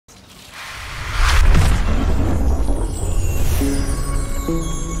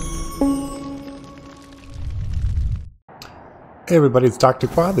Hey everybody, it's Dr.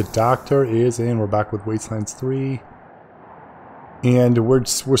 Quad. The doctor is in. We're back with Wastelands 3. And we're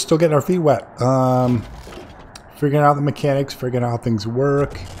still getting our feet wet. Figuring out the mechanics, figuring out how things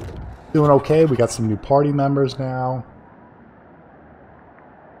work. Doing okay. We got some new party members now.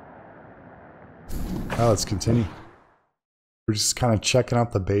 Well, let's continue. We're just kind of checking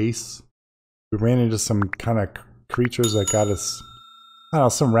out the base. We ran into some kind of creatures that got us, I don't know,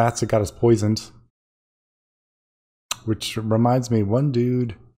 some rats that got us poisoned. Which reminds me, one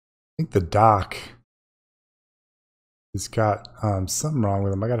dude, I think the doc, has got something wrong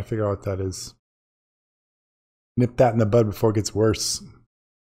with him. I gotta figure out what that is. Nip that in the bud before it gets worse.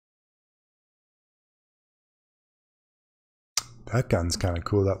 That gun's kind of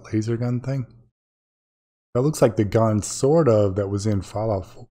cool, that laser gun thing. That looks like the gun, sort of, that was in Fallout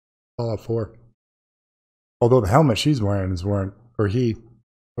 4. Although the helmet she's wearing is wearing, or he,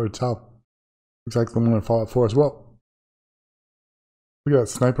 or tell, looks like the one in Fallout 4 as well. We got a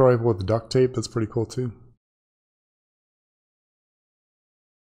sniper rifle with duct tape. That's pretty cool too.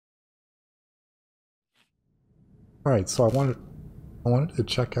 All right, so I wanted to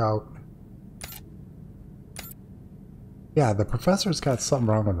check out. Yeah, the professor's got something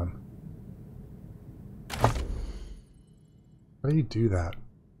wrong with him. How do you do that?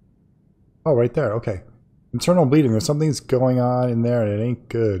 Oh, right there. Okay. Internal bleeding. There's something's going on in there, and it ain't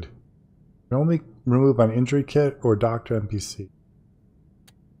good. You can only remove an injury kit or doctor NPC.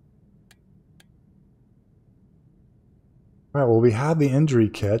 Alright, well, we have the injury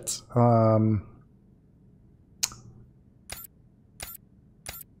kit. Can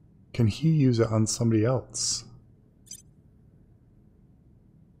he use it on somebody else?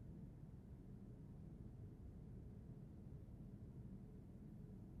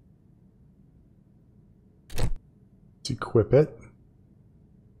 Let's equip it.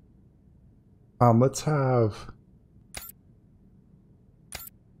 Let's have...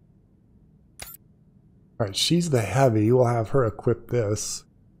 Alright, she's the heavy. We'll have her equip this.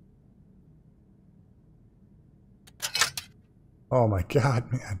 Oh my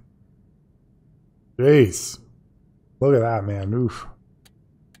god, man. Jeez. Look at that, man. Oof.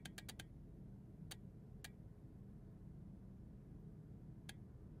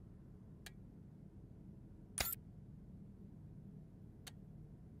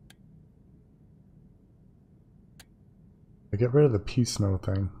 I get rid of the pea snow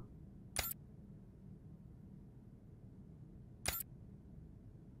thing.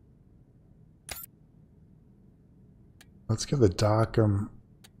 Let's give the doc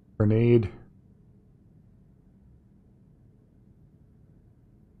grenade.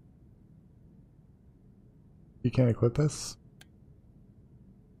 You can't equip this?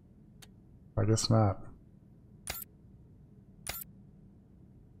 I guess not.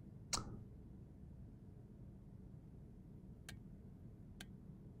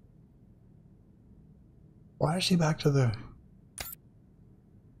 Why is she back to the...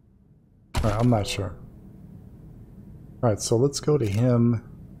 Alright, I'm not sure. Alright, so let's go to him.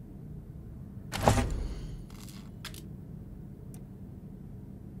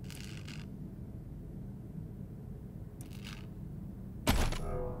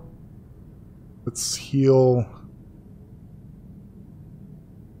 Let's heal.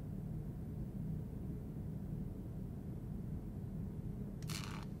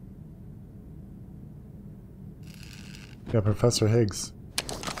 Yeah, Professor Higgs.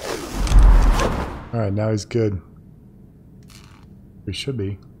 Alright, now he's good. He should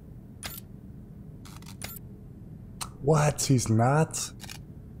be. What? He's not?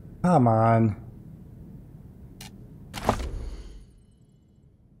 Come on.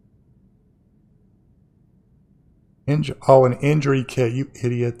 Oh, an injury kit, you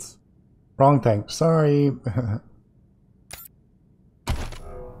idiots. Wrong thing. Sorry.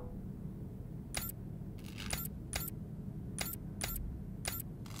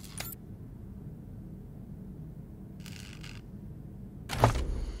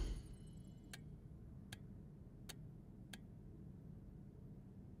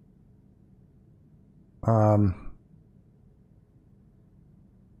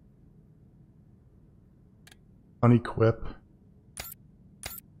 Unequip.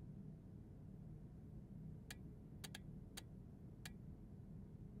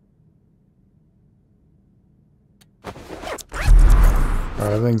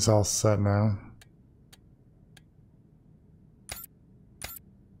 Alright, everything's all set now.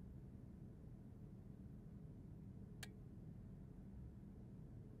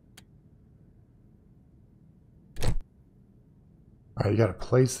 Alright, you gotta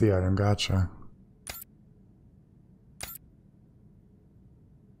place the item, gotcha.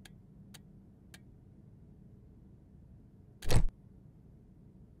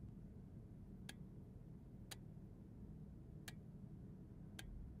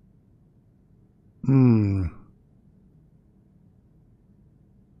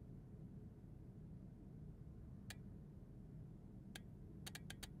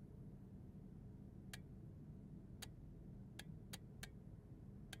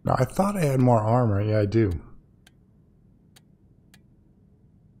 No, I thought I had more armor. Yeah, I do.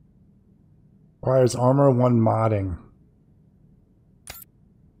 Requires armor 1 modding.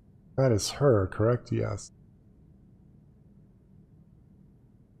 That is her, correct? Yes.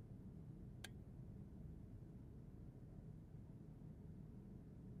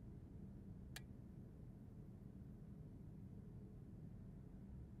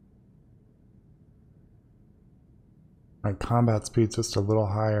 My combat speed's just a little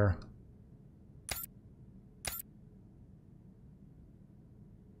higher.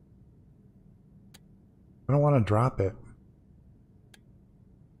 I don't want to drop it.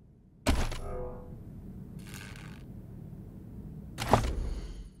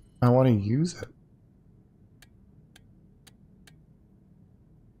 I want to use it.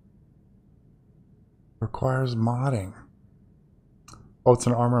 Requires modding. Oh, it's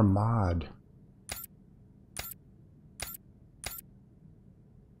an armor mod.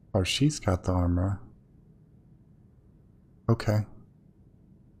 Oh, she's got the armor. Okay.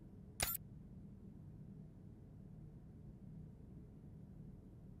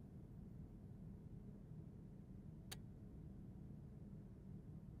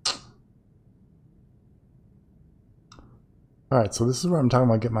 Alright, so this is where I'm talking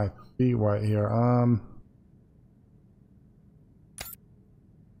about get my feet wet here.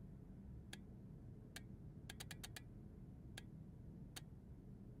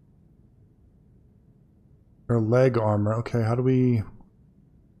 Her leg armor. Okay, how do we...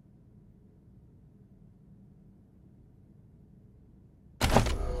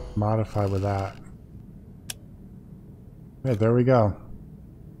 modify with that? Okay, there we go.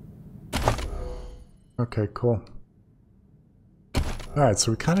 Okay, cool. Alright,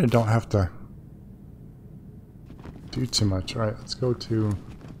 so we kind of don't have to do too much. Alright, let's go to...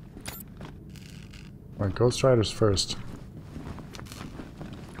 Alright, Ghost Riders first.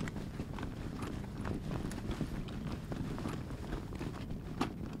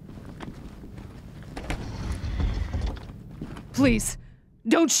 Please,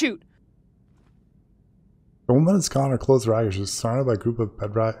 don't shoot! The woman has gone, her clothes ragged. She's surrounded by a group of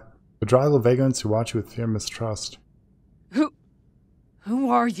bedraggled vagrants who watch you with fear and mistrust.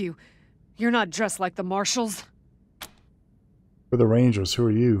 Who are you? You're not dressed like the marshals. We're the Rangers. Who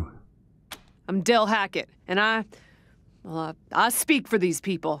are you? I'm Del Hackett, and I speak for these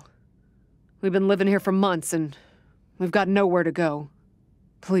people. We've been living here for months, and we've got nowhere to go.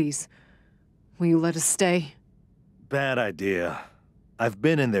 Please, will you let us stay? Bad idea. I've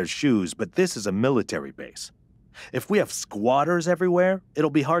been in their shoes, but this is a military base. If we have squatters everywhere, it'll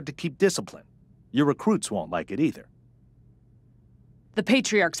be hard to keep discipline. Your recruits won't like it either. The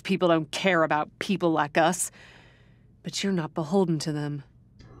Patriarch's people don't care about people like us, but you're not beholden to them.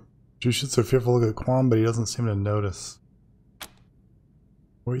 Jushin's so fearful look at Quan, but he doesn't seem to notice.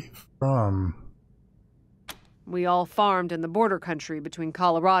 Where are you from? We all farmed in the border country between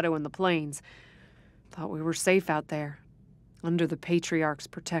Colorado and the plains. Thought we were safe out there, under the Patriarch's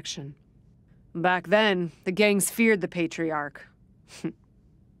protection. Back then, the gangs feared the Patriarch.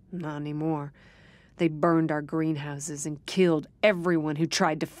 Not anymore. They burned our greenhouses and killed everyone who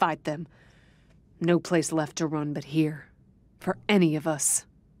tried to fight them. No place left to run but here, for any of us.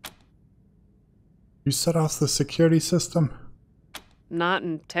 You set off the security system? Not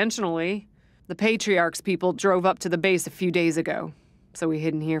intentionally. The Patriarch's people drove up to the base a few days ago, so we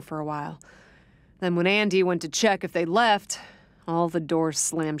hid in here for a while. Then when Andy went to check if they left, all the doors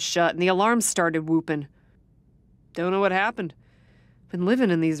slammed shut and the alarms started whooping. Don't know what happened. Been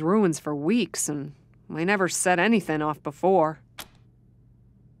living in these ruins for weeks and we never set anything off before.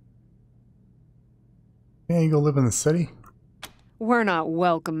 Can't you go live in the city? We're not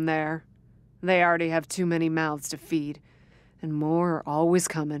welcome there. They already have too many mouths to feed, and more are always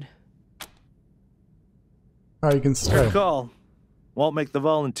coming. Oh, you can stay. Good call. Won't make the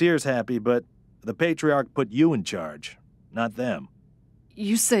volunteers happy, but the Patriarch put you in charge, not them.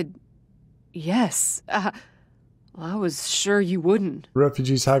 You said yes. Well, I was sure you wouldn't. The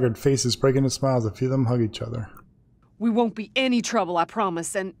refugees' haggard faces break into smiles. A few of them hug each other. We won't be any trouble, I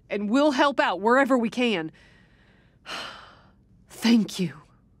promise, and we'll help out wherever we can. Thank you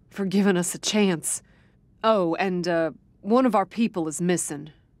for giving us a chance. Oh, and one of our people is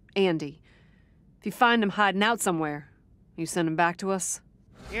missing, Andy. If you find him hiding out somewhere, you send him back to us.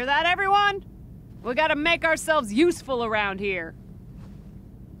 Hear that, everyone? We gotta make ourselves useful around here.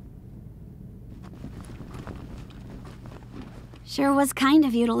 Sure was kind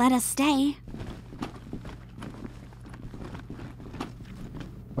of you to let us stay.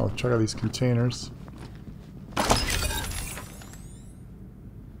 Oh, check out these containers. October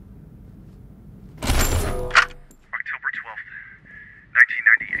 12th,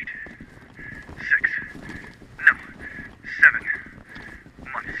 1998.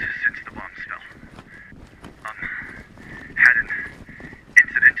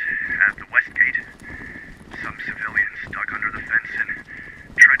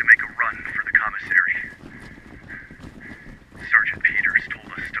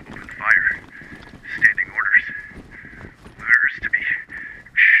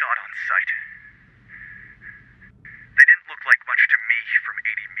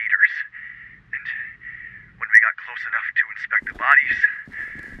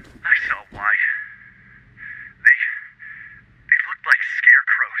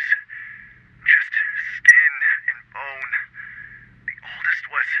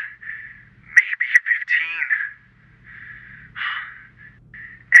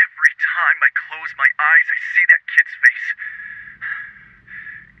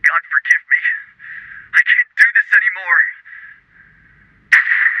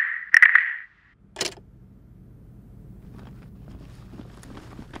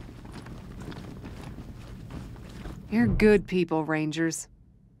 You're good people, Rangers.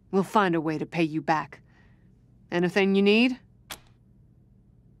 We'll find a way to pay you back. Anything you need?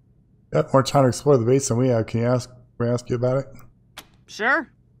 Got more time to explore the base than we have. Can we ask you about it? Sure.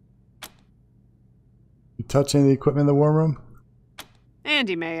 You touch any of the equipment in the war room?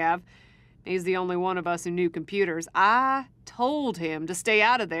 Andy may have. He's the only one of us who knew computers. I told him to stay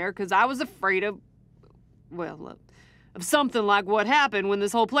out of there because I was afraid of, well, of something like what happened when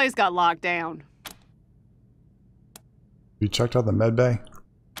this whole place got locked down. You checked out the med bay?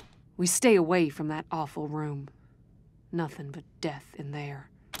 We stay away from that awful room. Nothing but death in there.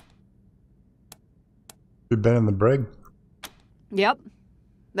 You've been in the brig? Yep.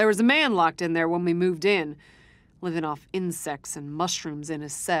 There was a man locked in there when we moved in, living off insects and mushrooms in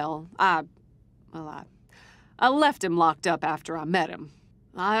his cell. I left him locked up after I met him.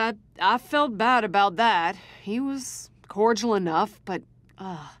 I felt bad about that. He was cordial enough, but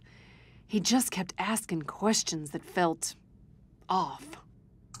he just kept asking questions that felt off.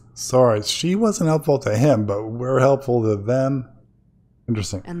 Sorry, she wasn't helpful to him, but we're helpful to them.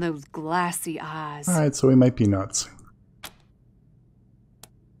 Interesting. And those glassy eyes. Alright, so we might be nuts.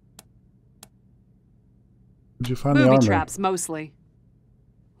 Did you find the armor? Booby traps, mostly.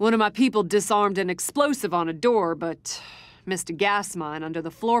 One of my people disarmed an explosive on a door, but missed a gas mine under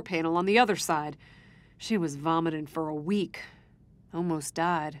the floor panel on the other side. She was vomiting for a week. Almost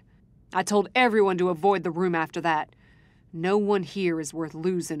died. I told everyone to avoid the room after that. No one here is worth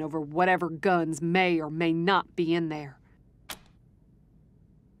losing over whatever guns may or may not be in there.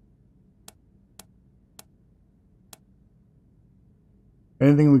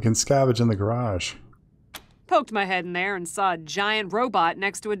 Anything we can scavenge in the garage? Poked my head in there and saw a giant robot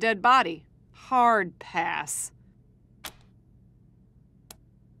next to a dead body. Hard pass.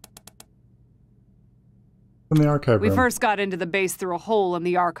 In the archive We room. first got into the base through a hole in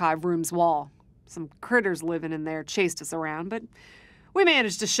the archive room's wall. Some critters living in there chased us around, but we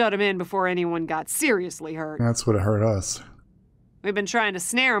managed to shut them in before anyone got seriously hurt. That's what hurt us. We've been trying to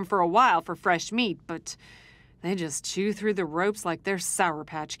snare them for a while for fresh meat, but they just chew through the ropes like they're Sour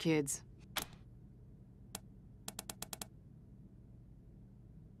Patch Kids.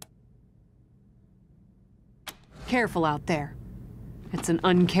 Careful out there. It's an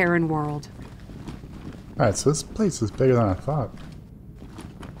uncaring world. Alright, so this place is bigger than I thought.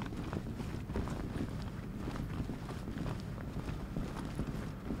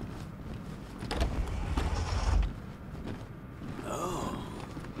 Oh,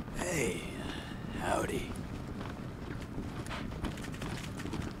 hey, howdy.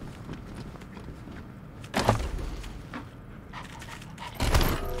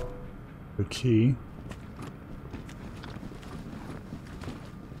 The key.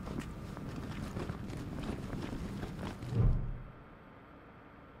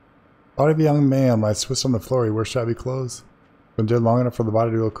 Body of a young man lies twist on the floor. He wears shabby clothes. Been dead long enough for the body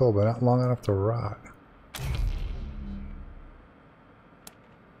to go cold, but not long enough to rot.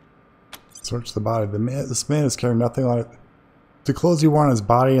 Search the body. This man is carrying nothing on it. The clothes he wore on his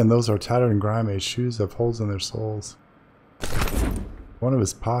body, and those are tattered and grimy. His shoes have holes in their soles. One of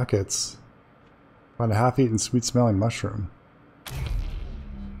his pockets. Found a half-eaten, sweet-smelling mushroom.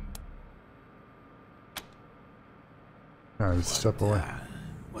 Alright, step away.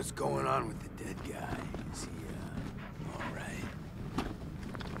 What's going on with the dead guy? Is he, alright?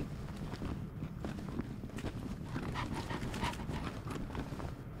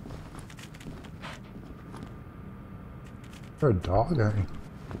 Is there a dog?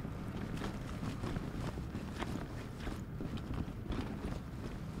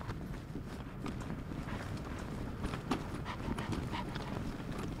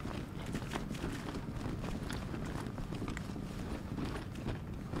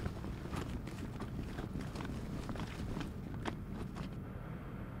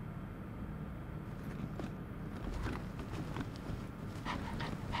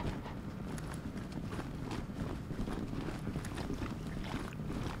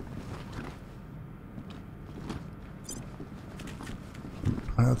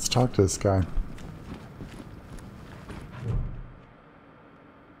 Let's talk to this guy.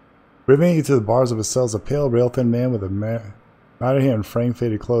 Riveting you to the bars of his cell is a pale, rail-thin man with a matted hair and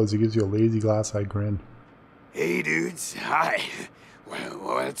frame-faded clothes. He gives you a lazy, glass-eyed grin. Hey, dudes. Hi. Well,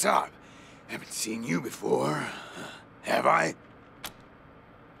 what's up? Haven't seen you before. Have I?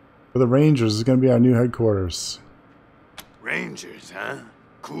 For the Rangers, this is going to be our new headquarters. Rangers, huh?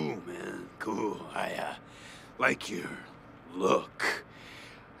 Cool, man. Cool. I, like your look.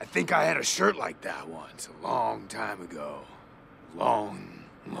 I think I had a shirt like that once, a long time ago. Long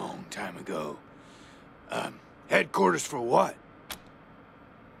time ago. Headquarters for what?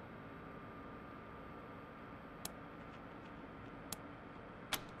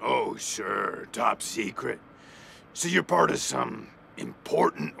 sure. Top secret. So you're part of some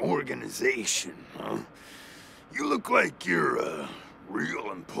important organization, huh? You look like you're,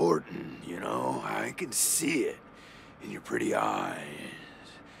 real important, you know? I can see it in your pretty eyes.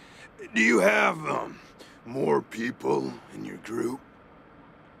 Do you have, more people in your group?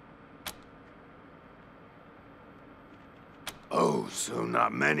 Oh, so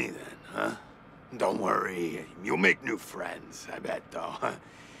not many then, huh? Don't worry, you'll make new friends, I bet, though.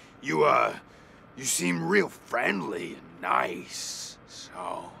 You seem real friendly and nice.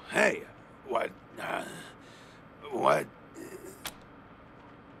 So, hey, what? Well,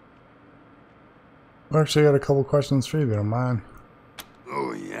 actually, I got a couple questions for you, if you don't mind.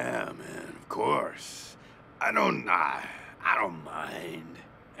 Oh, yeah, man, of course. I don't mind.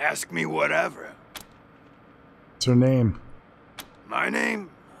 Ask me whatever. What's her name? My name?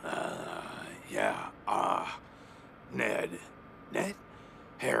 Ned. Ned?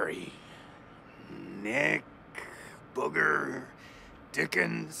 Harry. Nick. Booger.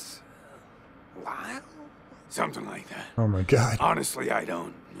 Dickens. Lyle? Something like that. Oh my god. Honestly, I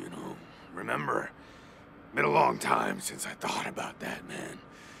don't, remember. Been a long time since I thought about that, man.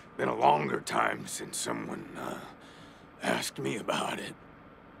 Been a longer time since someone, asked me about it.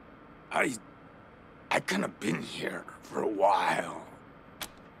 I kinda been here for a while.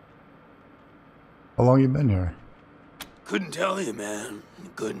 How long you been here? Couldn't tell you, man.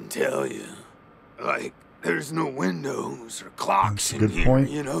 Couldn't tell you. Like, there's no windows or clocks That's a in good here, point.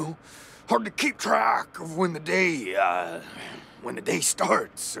 you know? Hard to keep track of when the day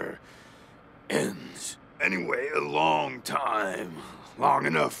starts or ends. Anyway, a long time. Long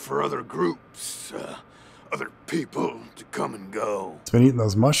enough for other groups, other people to come and go. It's been eating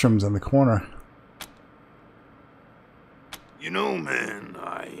those mushrooms in the corner. You know, man,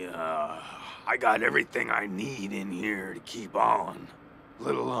 I got everything I need in here to keep on.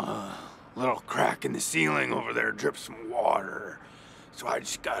 Little crack in the ceiling over there drips some water. So I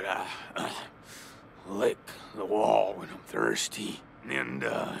just gotta, lick the wall when I'm thirsty. And,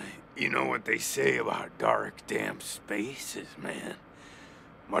 you know what they say about dark, damp spaces, man?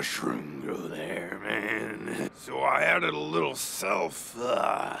 Mushroom grow there, man. So I added a little self-made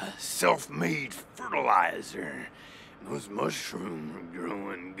fertilizer. Those mushrooms are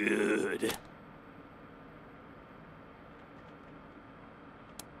growing good.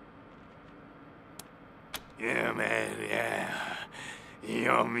 Yeah, man, yeah.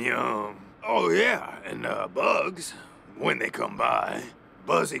 Yum, yum. Oh, yeah, and bugs, when they come by.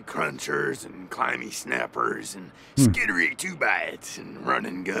 Buzzy crunchers and climby snappers and skittery two-bites and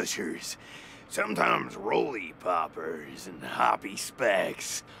running gushers. Sometimes roly poppers and hoppy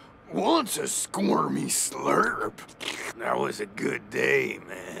specks. Once a squirmy slurp. That was a good day,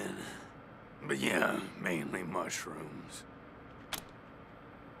 man. But yeah, mainly mushrooms.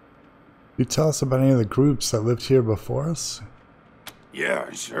 You tell us about any of the groups that lived here before us?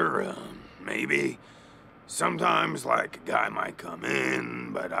 Yeah, sure, maybe. Sometimes, like, a guy might come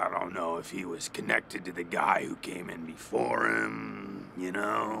in, but I don't know if he was connected to the guy who came in before him, you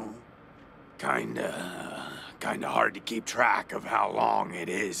know? Kinda hard to keep track of how long it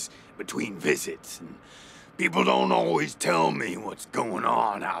is between visits, and people don't always tell me what's going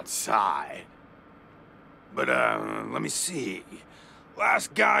on outside. But, let me see.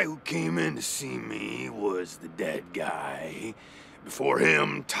 Last guy who came in to see me was the dead guy. Before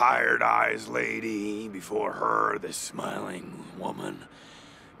him, Tired Eyes Lady. Before her, the Smiling Woman.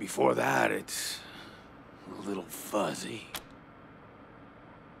 Before that, it's a little fuzzy.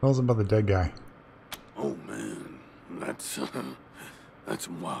 Tell us about the dead guy. Oh, man, that's some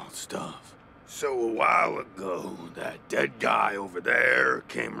wild stuff. So a while ago, that dead guy over there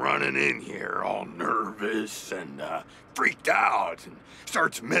came running in here all nervous and freaked out and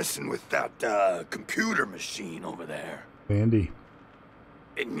starts messing with that computer machine over there. Andy.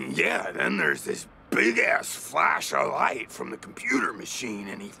 And yeah, then there's this big-ass flash of light from the computer machine,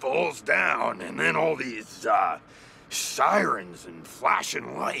 and he falls down, and then all these, sirens and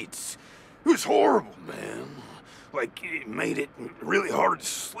flashing lights. It was horrible, man. Like, it made it really hard to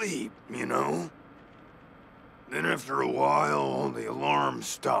sleep, you know? Then after a while, the alarm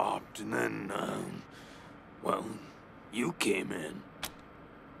stopped, and then, well, you came in.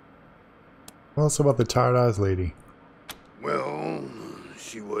 Tell us about the Tired Eyes Lady. Well,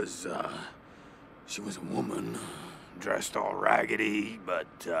 she was a woman, dressed all raggedy,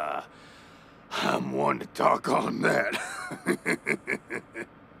 but, I'm one to talk on that.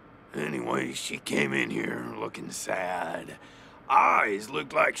 Anyway, she came in here looking sad. Eyes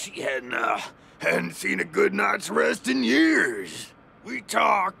looked like she hadn't seen a good night's rest in years. We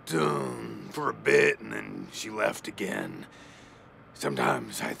talked, for a bit, and then she left again.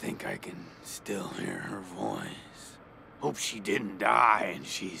 Sometimes I think I can still hear her voice. Hope she didn't die and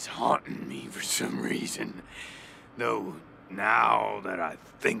she's haunting me for some reason. Though, now that I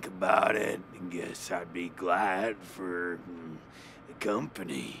think about it, I guess I'd be glad for the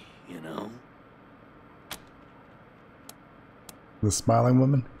company, you know? The smiling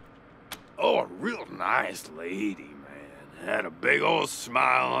woman? Oh, a real nice lady, man. Had a big old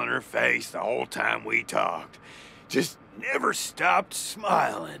smile on her face the whole time we talked. Just never stopped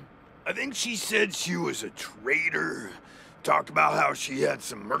smiling. I think she said she was a trader. Talked about how she had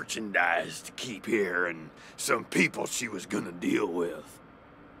some merchandise to keep here and some people she was gonna deal with.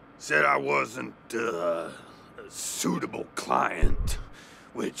 Said I wasn't a suitable client,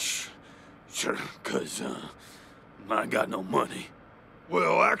 which, sure, 'cause I got no money.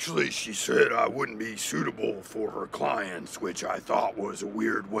 Well, actually, she said I wouldn't be suitable for her clients, which I thought was a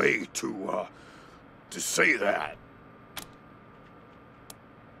weird way to say that.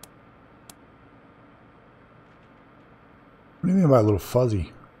 What do you mean by a little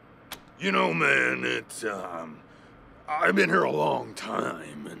fuzzy? You know, man, it's, I've been here a long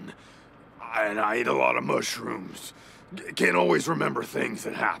time, and I eat a lot of mushrooms. Can't always remember things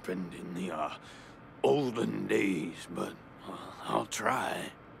that happened in the, olden days, but I'll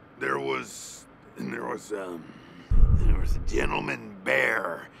try. There was a gentleman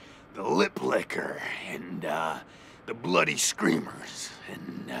bear, the lip licker, and, the bloody screamers,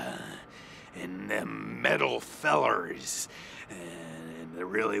 and them metal fellers, and the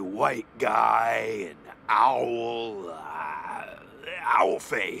really white guy, and owl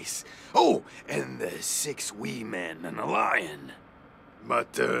face. Oh, and the 6 wee men and a lion.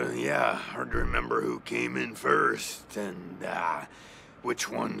 But, yeah, hard to remember who came in first, and, which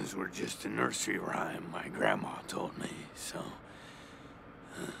ones were just a nursery rhyme my grandma told me, so,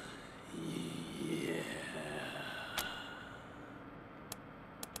 yeah.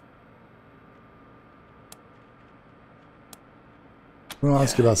 I'm gonna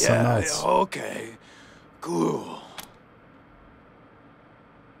ask you about something else. Okay, cool.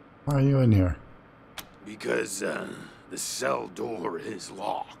 Why are you in here? Because, the cell door is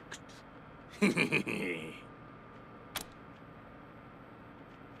locked.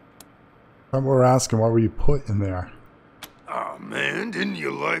 We're asking, why were you put in there? Aw, man, didn't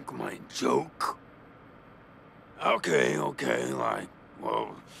you like my joke? Okay,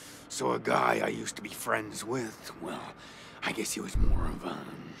 well, so a guy I used to be friends with, well, I guess he was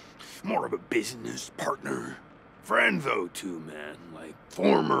more of a business partner. Friend, though, too, man. Like,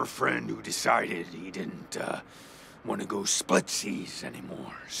 former friend who decided he didn't, want to go splitsies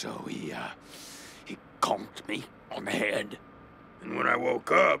anymore, so he conked me on the head. And when I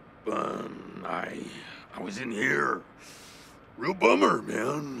woke up, I was in here. Real bummer,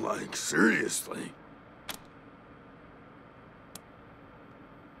 man, like, seriously.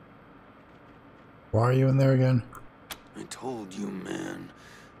 Why are you in there again? I told you, man,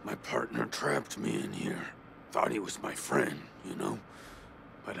 my partner trapped me in here. Thought he was my friend, you know?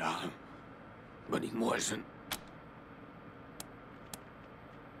 But he wasn't.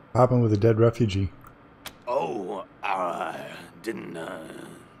 What happened with the dead refugee? Oh, didn't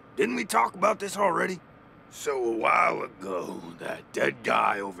we talk about this already? So a while ago, that dead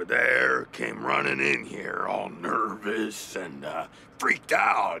guy over there came running in here all nervous and, freaked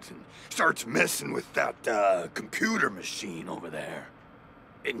out and starts messing with that, computer machine over there.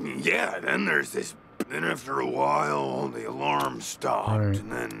 And yeah, then after a while, the alarm stopped, right.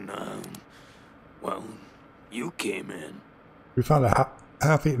 And then, well, you came in. We found a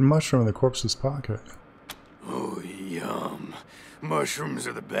half-eaten mushroom in the corpse's pocket. Oh, yum. Mushrooms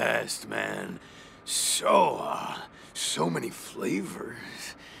are the best, man. So many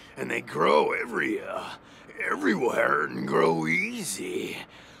flavors. And they grow everywhere and grow easy.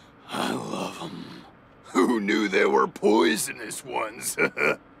 I love them. Who knew there were poisonous ones? He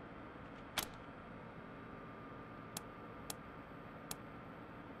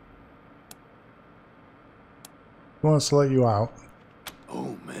wants to let you out.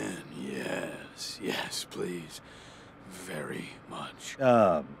 Oh, man, yes, please. Very much.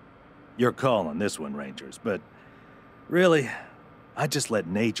 Your call on this one, Rangers, but really, I just let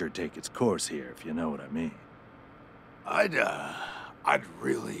nature take its course here, if you know what I mean. I'd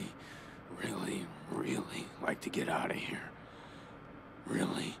really like to get out of here.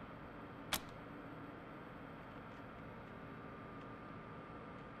 Really.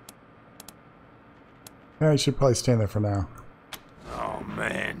 Yeah, you should probably stand there for now. Oh,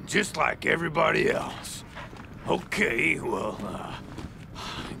 man, just like everybody else. Okay, well,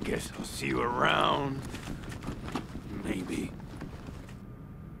 I guess I'll see you around. Maybe.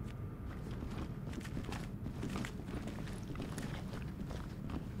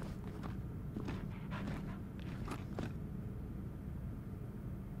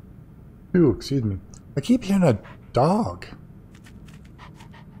 Ooh, excuse me. I keep hearing a dog.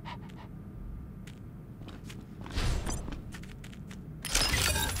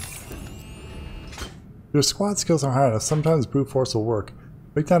 Your squad skills are high enough. Sometimes brute force will work.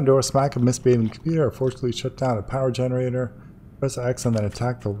 Break down a door, smack a misbehaving computer, or forcibly shut down a power generator. Press X and then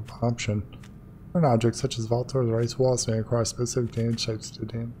attack the option. Certain objects such as vault doors or ice walls may require specific damage types to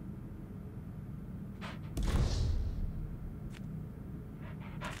damage.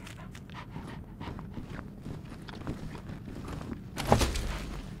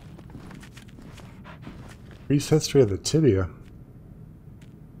 Brief history of the tibia.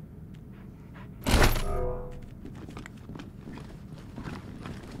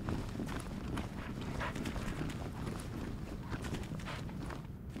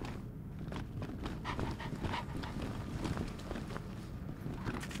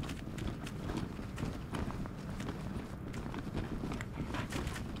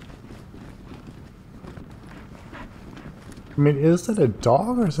 I mean, is that a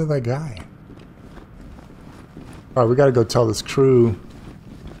dog or is it that guy? Alright, we gotta go tell this crew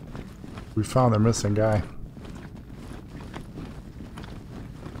we found their missing guy.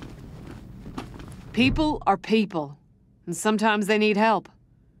 People are people, and sometimes they need help.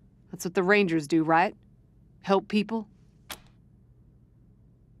 That's what the Rangers do, right? Help people?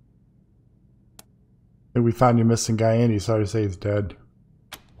 And we found your missing guy, Andy. Sorry to say he's dead.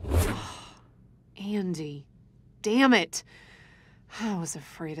 Andy. Damn it. I was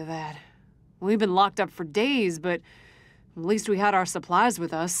afraid of that. We've been locked up for days, but at least we had our supplies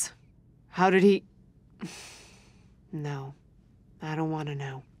with us. How did he... No. I don't want to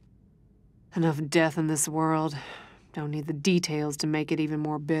know. Enough death in this world. Don't need the details to make it even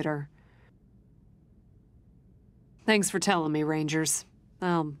more bitter. Thanks for telling me, Rangers.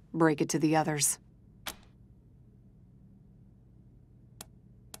 I'll break it to the others.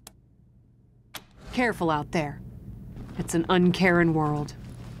 Careful out there. It's an uncaring world.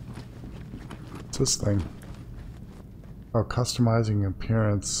 What's this thing? Oh, customizing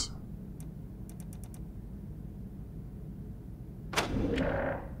appearance.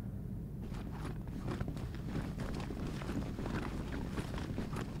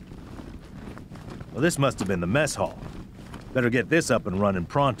 Well, this must have been the mess hall. Better get this up and running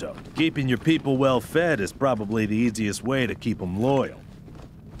pronto. Keeping your people well fed is probably the easiest way to keep them loyal.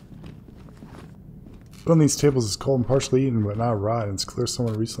 Food on these tables is cold and partially eaten, but not rotten. It's clear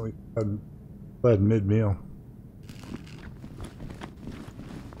someone recently had fled mid-meal.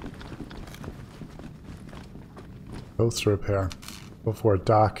 Toaster repair. Go for it,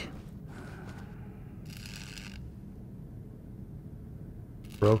 Doc.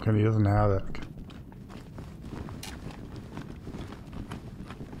 Broken, he doesn't have it.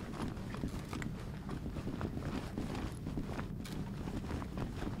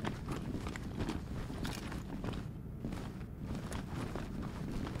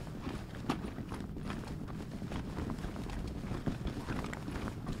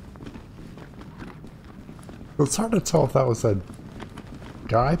 It's hard to tell if that was a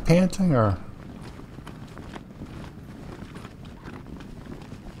guy panting or...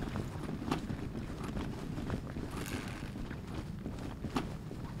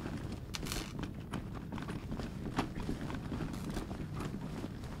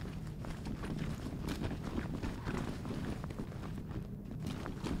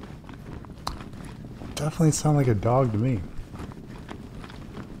 Definitely sound like a dog to me.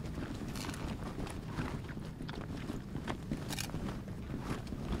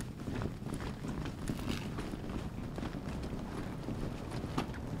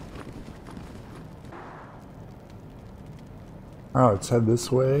 Oh, let's head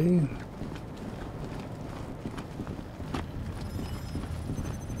this way.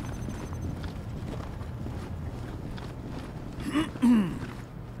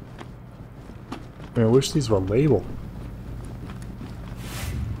 I wish these were labeled.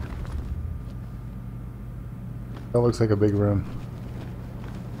 That looks like a big room.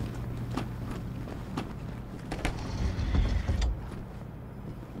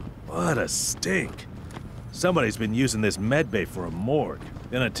 What a stink. Somebody's been using this medbay for a morgue.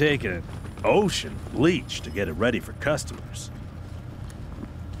 Gonna take an ocean bleach to get it ready for customers.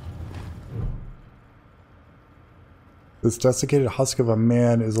 This desiccated husk of a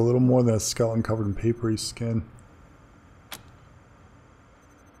man is a little more than a skeleton covered in papery skin.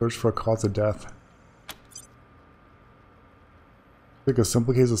 Search for a cause of death. Like a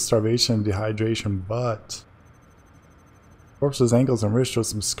simple case of starvation and dehydration, but corpse's ankles and wrists show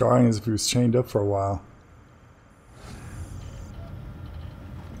some scarring as if he was chained up for a while.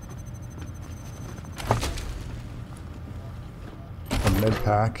 A med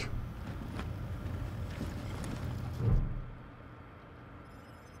pack.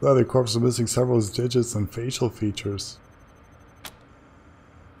 The other corpse is missing several of his digits and facial features.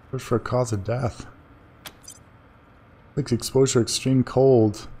 Search for a cause of death. Like exposure to extreme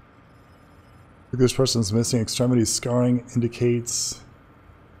cold. This person's missing extremities. Scarring indicates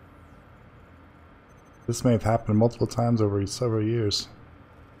this may have happened multiple times over several years.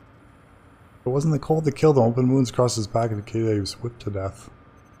 It wasn't the cold that killed him. Open wounds across his back indicated that he was whipped to death.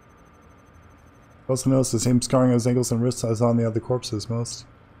 I also noticed the same scarring on his ankles and wrists as on the other corpses. Most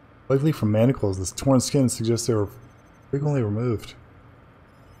likely from manacles. This torn skin suggests they were frequently removed.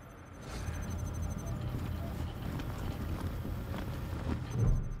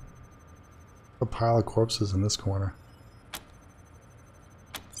 A pile of corpses in this corner.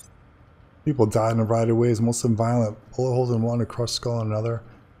 People died in a variety of ways, most of them violent. Bullet holes in one, a crushed skull in another,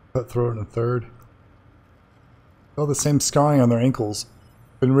 cut throat in a third. All the same scarring on their ankles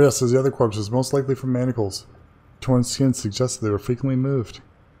and wrists as the other corpses, most likely from manacles. Torn skin suggested they were frequently moved.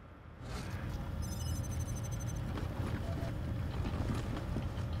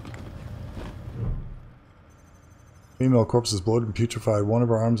 Female corpse is bloated and putrefied. One of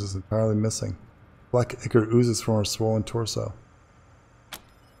her arms is entirely missing. Black ichor oozes from her swollen torso.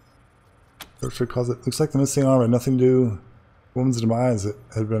 Looks like the missing arm had nothing to do with the woman's demise. It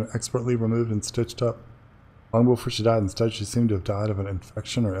had been expertly removed and stitched up long before she died. Instead, she seemed to have died of an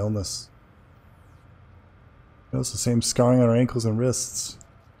infection or illness. You notice the same scarring on her ankles and wrists.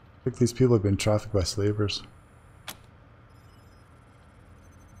 I think these people have been trafficked by slavers.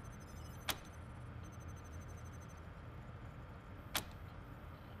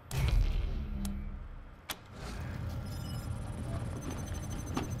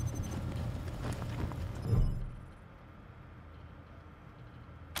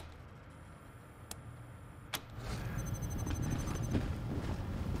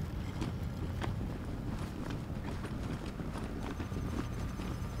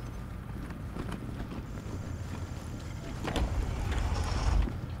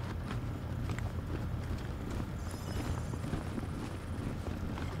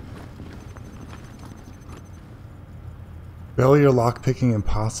 Failure lockpicking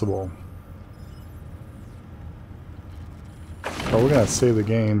impossible. Oh, we're gonna save the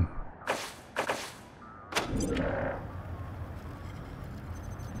game.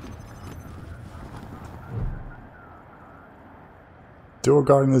 Door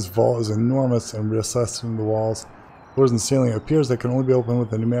guarding this vault is enormous and recessing the walls. Floors and ceiling. It appears that can only be opened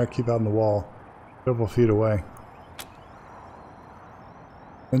with a numeric keypad on the wall, several feet away.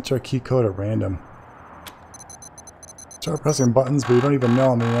 Enter a key code at random. Start pressing buttons, but you don't even know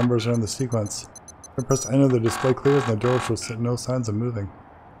how many numbers are in the sequence. When press enter, the display clears and the door shows no signs of moving.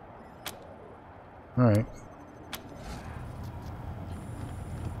 Alright.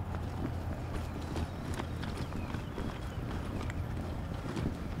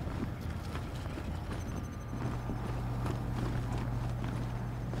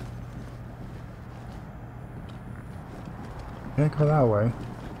 Can't go that way.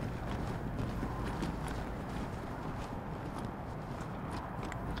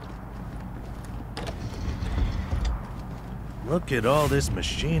 Look at all this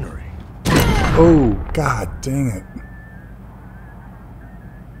machinery. Oh, god dang it.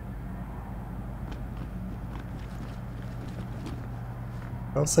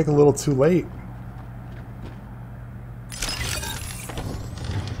 That was like a little too late.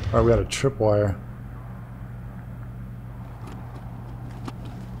 Alright, we got a tripwire.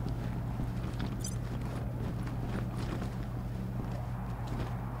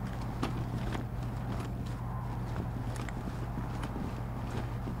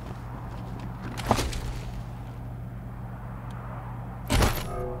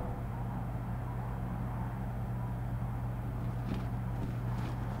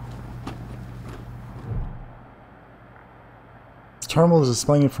 Terminal is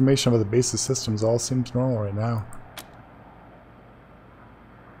displaying information about the base's systems. All seems normal right now.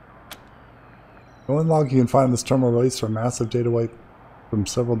 The only log you can find in this terminal relates to a massive data wipe from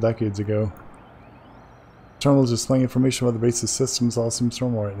several decades ago. The terminal is displaying information about the base's systems. All seems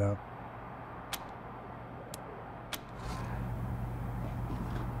normal right now.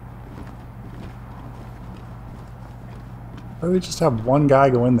 Why do we just have one guy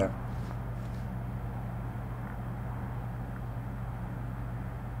go in there?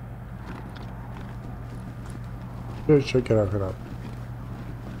 Check it out.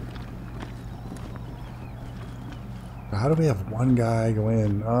 How do we have one guy go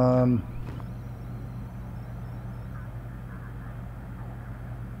in?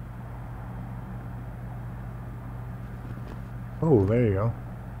 Oh, there you go.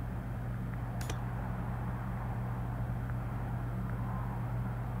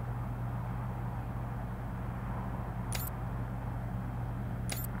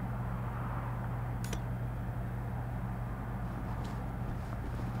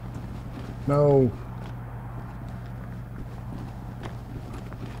 No.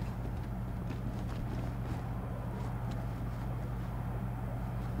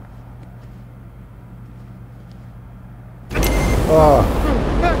 Oh.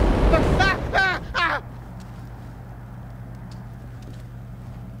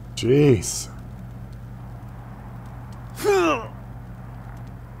 Jeez.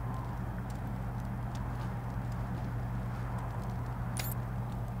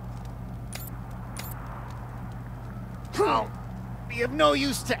 I'll be of no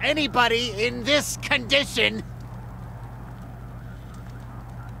use to anybody in this condition.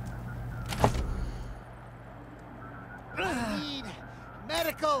 I need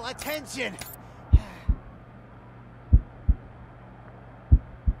medical attention.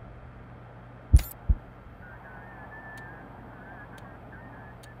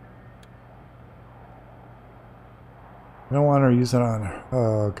 I don't want to use it on her.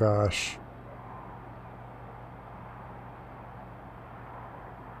 Oh gosh.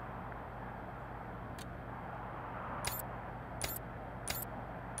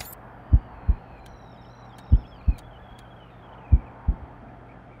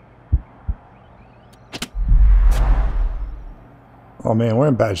 Oh man, we're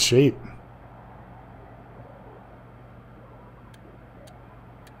in bad shape.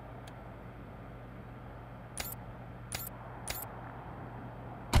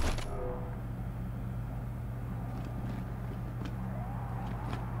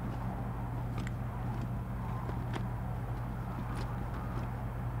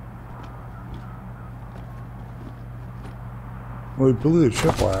 Well, we blew the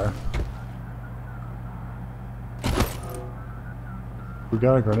tripwire. We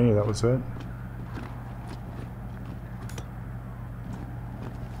got a grenade, that was it.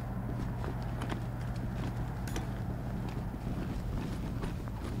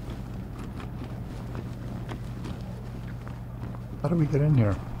 How do we get in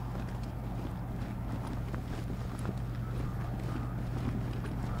here?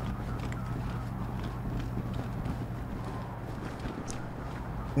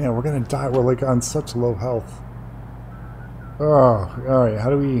 Yeah, we're gonna die. We're like on such low health. Oh, alright,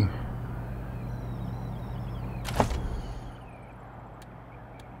 how do we...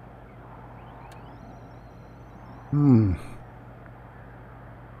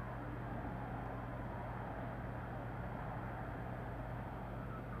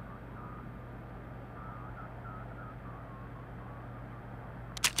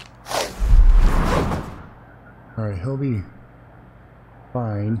 Alright, he'll be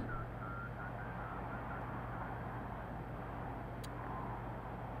fine.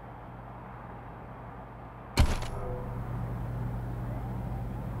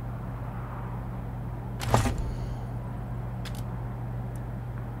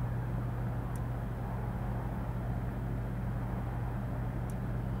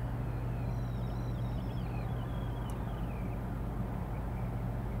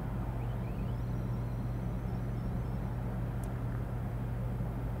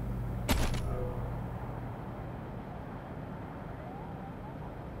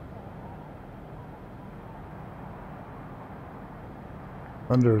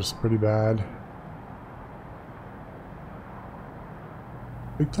 Thunder's pretty bad.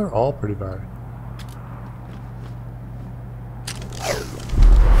 I think they're all pretty bad.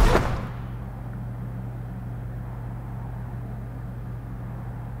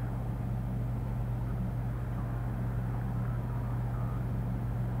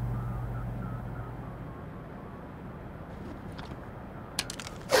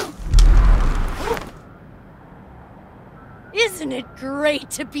 Isn't it great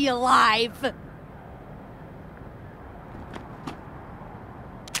to be alive?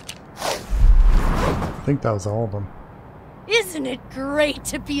 I think that was all of them. Isn't it great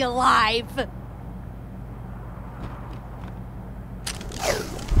to be alive?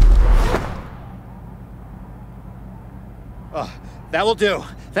 Oh, that will do.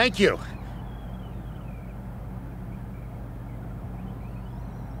 Thank you.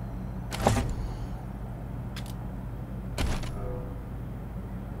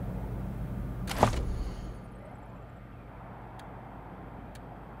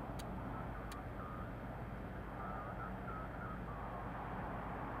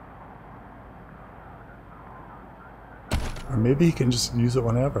 Or maybe he can just use it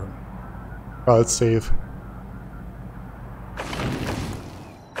whenever. Oh, let's save.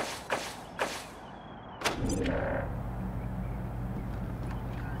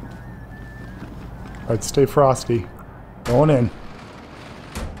 Alright, stay frosty. Going in.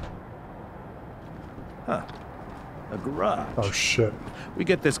 Huh. A garage. Oh shit. We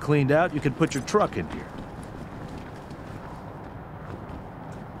get this cleaned out, you can put your truck in here.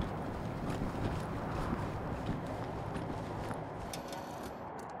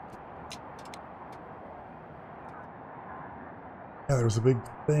 Yeah, there was a big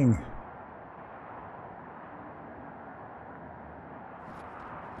thing.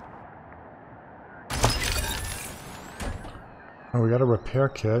 Oh, we got a repair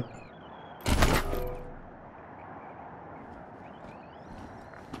kit.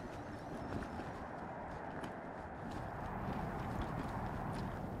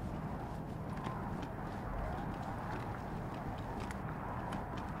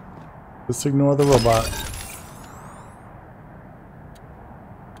 Just ignore the robot.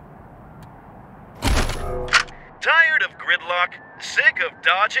 Tired of gridlock? Sick of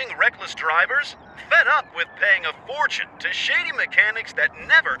dodging reckless drivers? Fed up with paying a fortune to shady mechanics that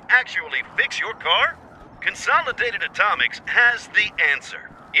never actually fix your car? Consolidated Atomics has the answer.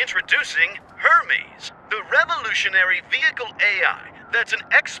 Introducing Hermes, the revolutionary vehicle AI that's an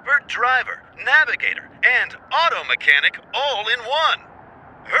expert driver, navigator, and auto mechanic all in one.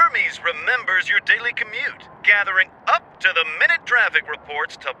 Hermes remembers your daily commute, gathering up-to-the-minute traffic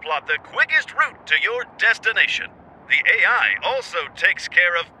reports to plot the quickest route to your destination. The AI also takes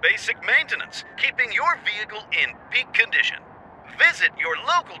care of basic maintenance, keeping your vehicle in peak condition. Visit your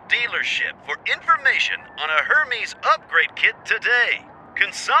local dealership for information on a Hermes upgrade kit today.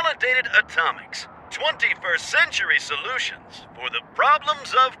 Consolidated Atomics, 21st century solutions for the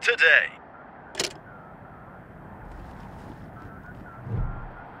problems of today.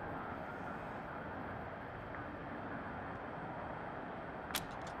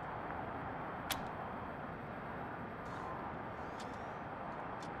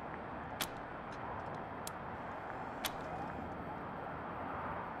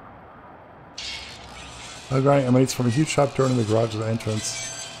 Grounding emanates from a huge trap door in the garage's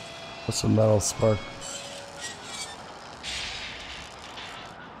entrance. What's a metal spark?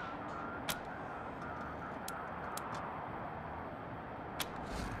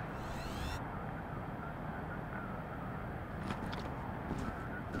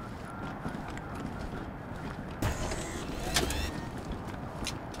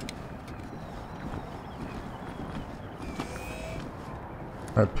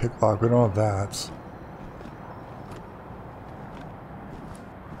 Alright, pick lock, we don't have that.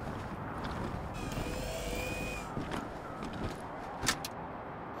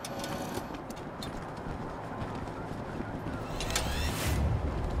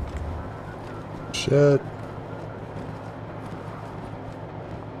 Shit.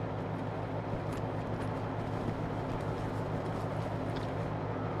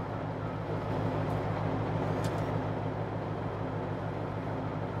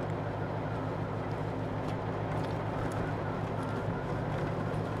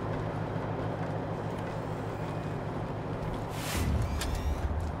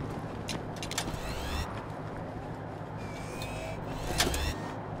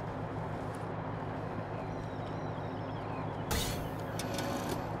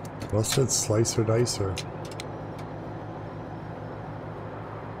 Well said, slicer dicer.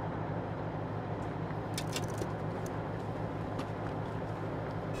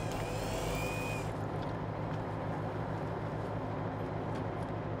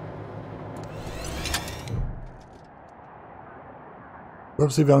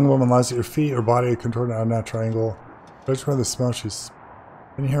 Purposely young woman lies at your feet, her body contorted at a unnatural angle. Judging by the smell, she's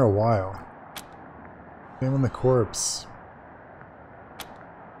been here a while. Examine the corpse.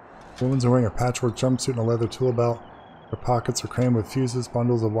 The woman's wearing a patchwork jumpsuit and a leather tool belt. Her pockets are crammed with fuses,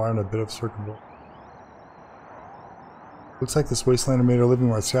 bundles of wire, and a bit of circuit board. Looks like this Wasteland made her living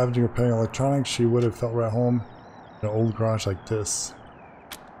while scavenging, repairing electronics. She would have felt right at home in an old garage like this.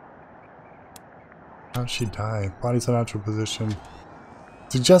 How'd she die? Body's unnatural position.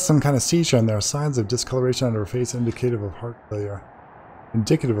 Suggests some kind of seizure, and there are signs of discoloration on her face indicative of heart failure.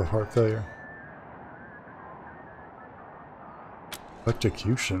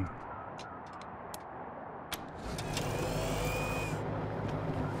 Electrocution.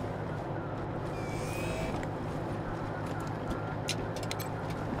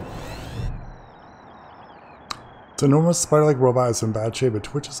 This enormous spider-like robot is in bad shape. It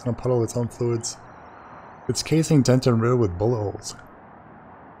twitches in a puddle of its own fluids. Its casing dented and riddled with bullet holes.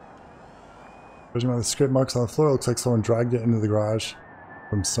 Judging by the scrape marks on the floor, it looks like someone dragged it into the garage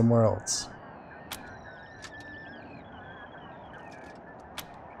from somewhere else.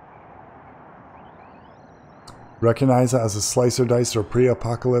 Recognize it as a slicer dice or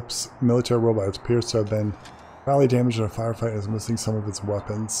pre-apocalypse military robot. It appears to have been badly damaged in a firefight and is missing some of its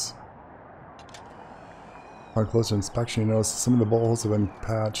weapons. On closer inspection, you notice some of the bolt holes have been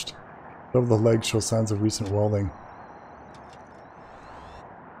patched. Over the legs show signs of recent welding.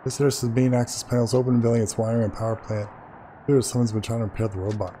 Visitors to the main access panels open, revealing its wiring and power plant. Here, someone's been trying to repair the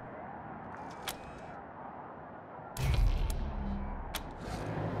robot.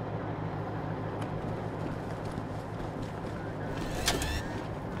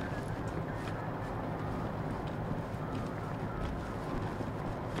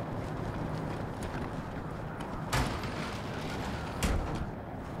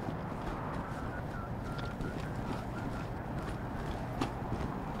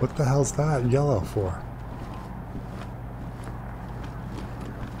 What the hell's that yellow for?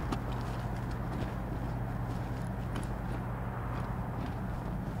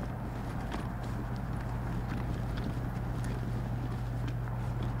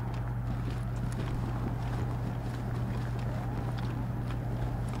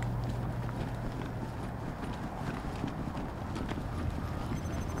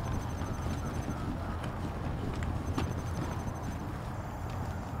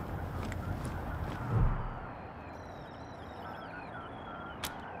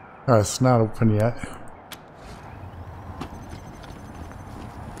 Alright, it's not open yet.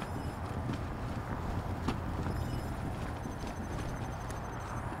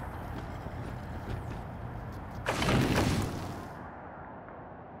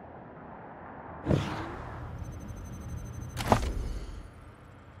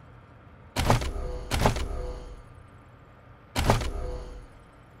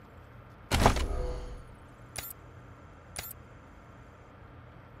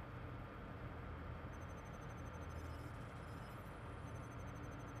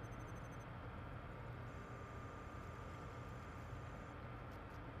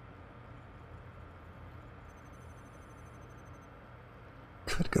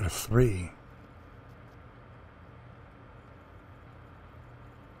 Could go to 3.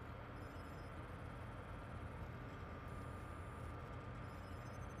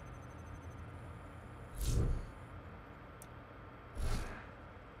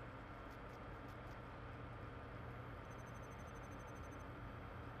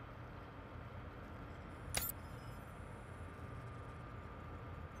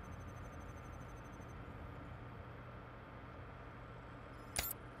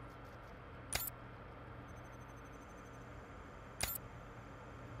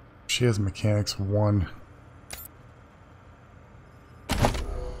 She has mechanics 1.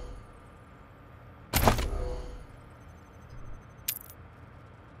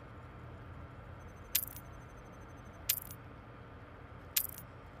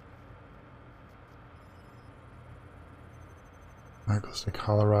 That goes to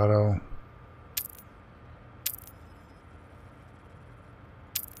Colorado.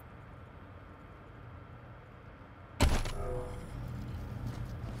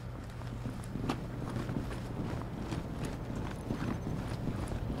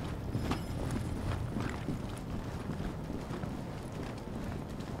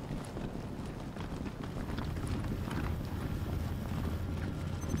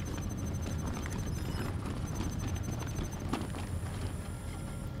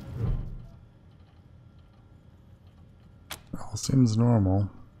 All seems normal.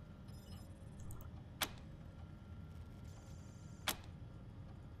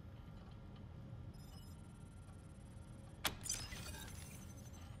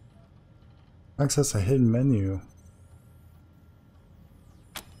 Access a hidden menu.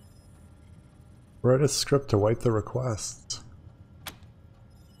 Write a script to wipe the requests.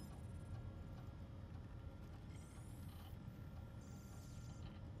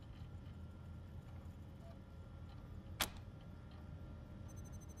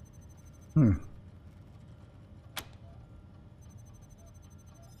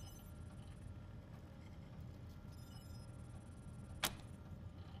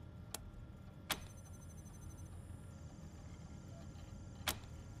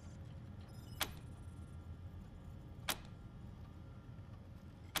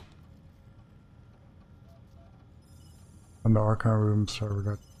 On the archive room server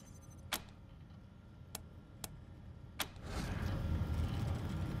got.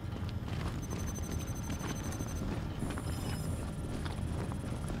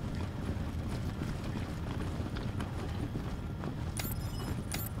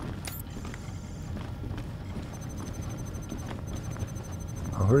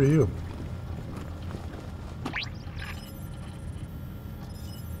 Oh, who are you?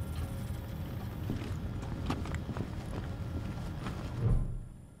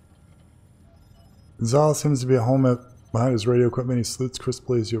 Zal seems to be at home behind his radio equipment. He salutes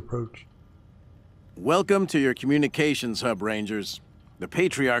crisply as you approach. Welcome to your communications hub, Rangers. The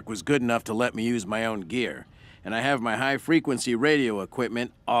Patriarch was good enough to let me use my own gear, and I have my high-frequency radio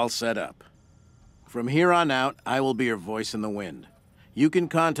equipment all set up. From here on out, I will be your voice in the wind. You can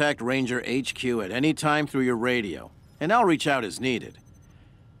contact Ranger HQ at any time through your radio, and I'll reach out as needed.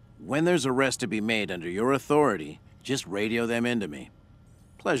 When there's arrests to be made under your authority, just radio them into me.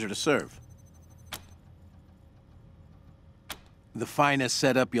 Pleasure to serve. The finest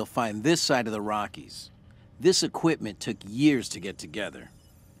setup you'll find this side of the Rockies. This equipment took years to get together.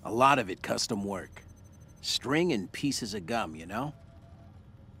 A lot of it custom work. String and pieces of gum, you know?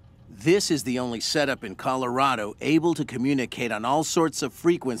 This is the only setup in Colorado able to communicate on all sorts of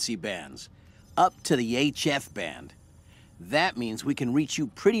frequency bands, up to the HF band. That means we can reach you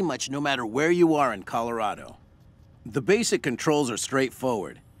pretty much no matter where you are in Colorado. The basic controls are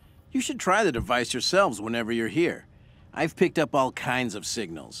straightforward. You should try the device yourselves whenever you're here. I've picked up all kinds of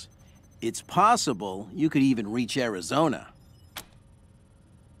signals. It's possible you could even reach Arizona.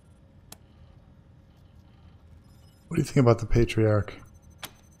 What do you think about the Patriarch?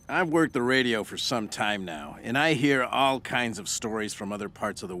 I've worked the radio for some time now, and I hear all kinds of stories from other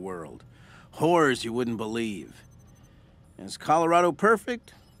parts of the world. Horrors you wouldn't believe. Is Colorado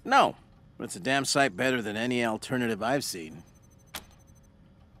perfect? No, but it's a damn sight better than any alternative I've seen.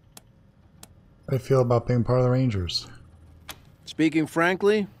 How do you feel about being part of the Rangers? Speaking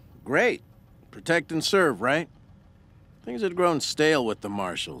frankly, great. Protect and serve, right? Things had grown stale with the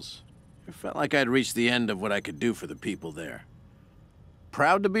Marshals. It felt like I'd reached the end of what I could do for the people there.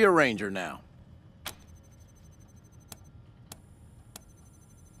 Proud to be a Ranger now. Can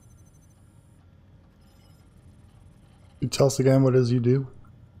you tell us again what it is you do?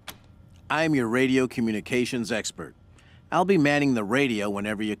 I'm your radio communications expert. I'll be manning the radio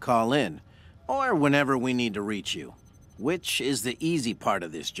whenever you call in, or whenever we need to reach you, which is the easy part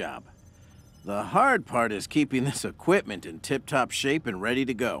of this job. The hard part is keeping this equipment in tip-top shape and ready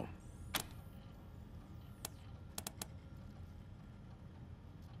to go.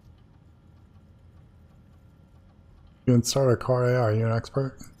 You can start a car AI. Are you an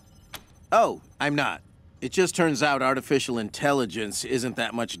expert? Oh, I'm not. It just turns out artificial intelligence isn't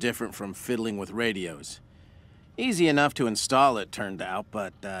that much different from fiddling with radios. Easy enough to install, it turned out,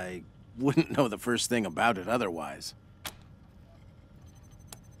 but I wouldn't know the first thing about it otherwise.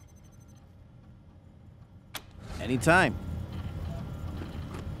 Anytime.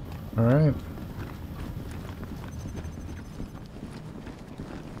 All right.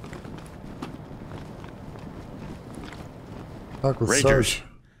 Talk with Rangers, Sarge.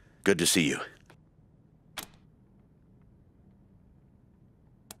 good to see you.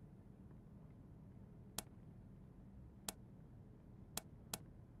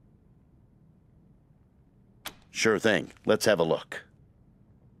 Sure thing. Let's have a look.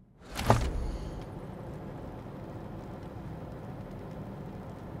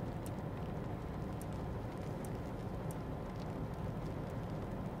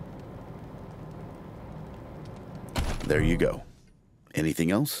 There you go.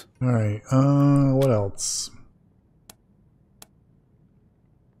 Anything else? All right. What else?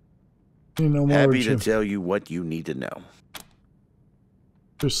 You know more. Happy to tell you what you need to know.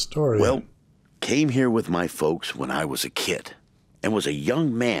 Your story. Well, came here with my folks when I was a kid, and was a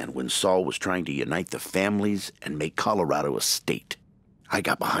young man when Saul was trying to unite the families and make Colorado a state. I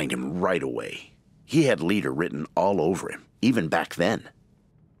got behind him right away. He had leader written all over him, even back then.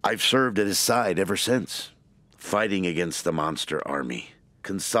 I've served at his side ever since, fighting against the monster army,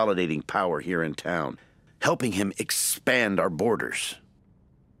 consolidating power here in town, helping him expand our borders.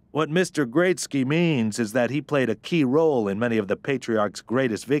 What Mr. Greatsky means is that he played a key role in many of the Patriarch's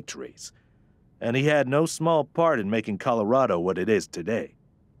greatest victories, and he had no small part in making Colorado what it is today.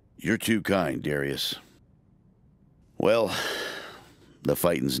 You're too kind, Darius. Well, the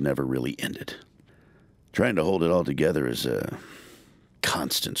fighting's never really ended. Trying to hold it all together is a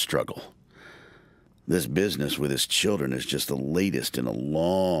constant struggle. This business with his children is just the latest in a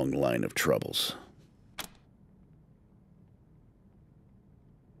long line of troubles.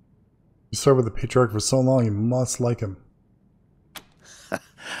 You served with the Patriarch for so long, you must like him.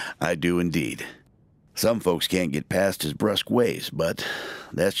 I do indeed. Some folks can't get past his brusque ways, but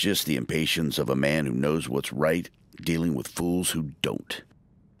that's just the impatience of a man who knows what's right, dealing with fools who don't.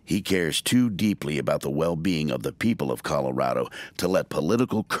 He cares too deeply about the well-being of the people of Colorado to let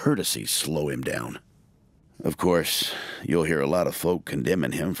political courtesy slow him down. Of course, you'll hear a lot of folk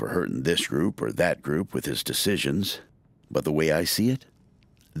condemning him for hurting this group or that group with his decisions, but the way I see it,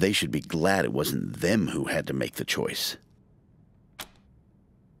 they should be glad it wasn't them who had to make the choice.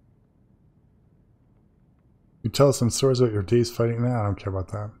 You tell us some stories about your days fighting now. I don't care about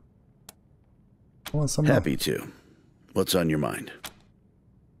that. I want some more. Happy to. What's on your mind?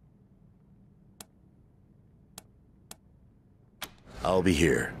 I'll be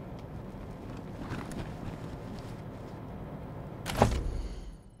here.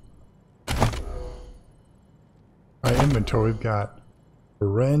 Our inventory, we've got a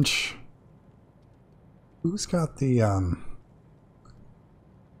wrench. Who's got the, I'll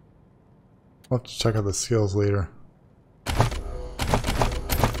have to check out the skills later.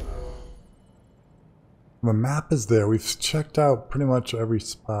 The map is there. We've checked out pretty much every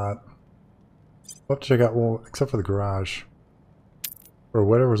spot. We'll have to check out, well, except for the garage. Or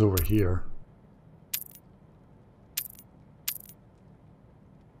whatever's over here.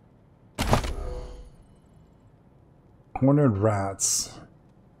 Cornered rats.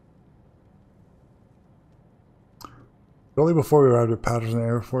 Shortly before we arrived at Peterson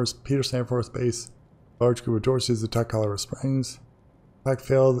Air Force Base, a large group of Dorsey's attacked Colorado Springs. Attack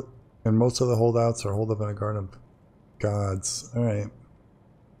failed, and most of the holdouts are holed up in a garden of gods. Alright.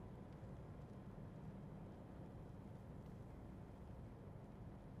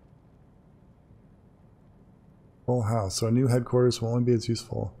 Full house. So a new headquarters will only be as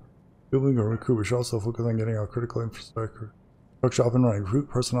useful. Building a recruit, we should also focus on getting our critical infrastructure up and running. Recruit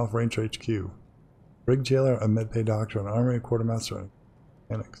personnel for Ranger HQ. Brig jailer, a medbay doctor, an armory, a quartermaster, and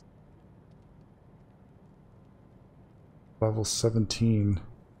mechanics. Level 17.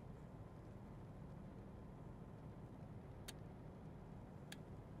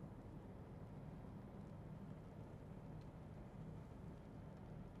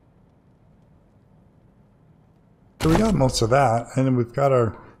 So we got most of that, and then we've got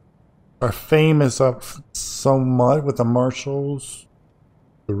our famous up somewhat with the marshals,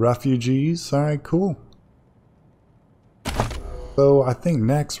 the refugees. All right, cool. So I think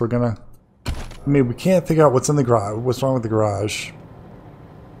next we're gonna. I mean, we can't figure out what's in the garage. What's wrong with the garage?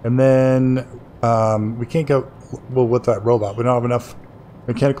 And then we can't go well with that robot. We don't have enough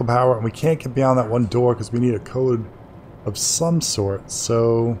mechanical power, and we can't get beyond that one door because we need a code of some sort.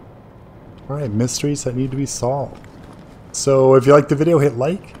 So, all right, mysteries that need to be solved. So if you like the video, hit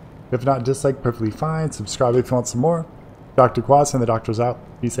like. If not, dislike, perfectly fine. Subscribe if you want some more. Dr. Quadstick and the doctor's out.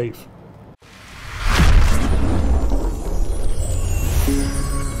 Be safe.